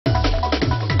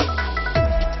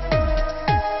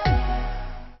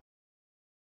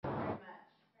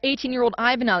18-year-old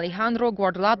Ivan Alejandro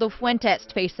Guardado Fuentes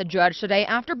faced the judge today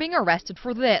after being arrested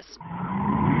for this.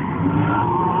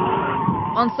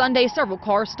 On Sunday, several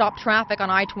cars stopped traffic on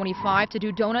I-25 to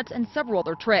do donuts and several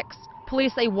other tricks.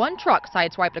 Police say one truck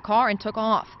sideswiped a car and took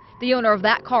off. The owner of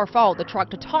that car followed the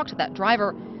truck to talk to that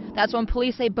driver. That's when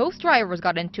police say both drivers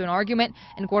got into an argument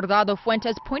and Guardado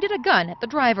Fuentes pointed a gun at the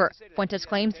driver. Fuentes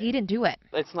claims he didn't do it.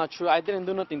 It's not true. I didn't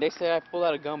do nothing. They say I pulled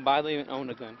out a gun, but I don't even own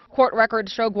a gun. Court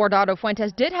records show Guardado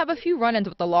Fuentes did have a few run-ins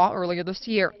with the law earlier this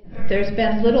year. There's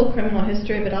been little criminal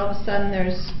history, but all of a sudden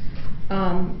there's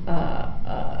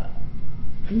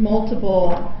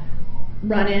multiple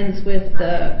run-ins with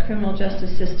the criminal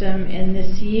justice system in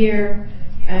this year,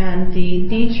 and the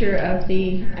nature of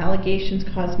the allegations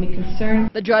caused me concern.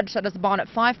 The judge set his bond at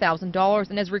 $5,000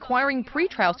 and is requiring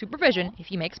pretrial supervision if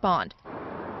he makes bond.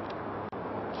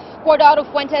 Guardado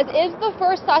Fuentes is the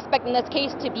first suspect in this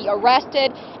case to be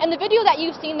arrested, and the video that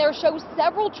you've seen there shows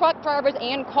several truck drivers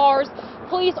and cars.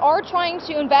 Police are trying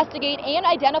to investigate and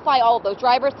identify all of those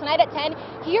drivers. Tonight at 10,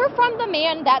 hear from the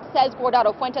man that says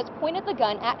Guardado Fuentes pointed the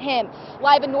gun at him.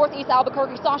 Live in Northeast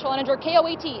Albuquerque, Sasha Leninger,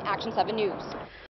 KOAT, Action 7 News.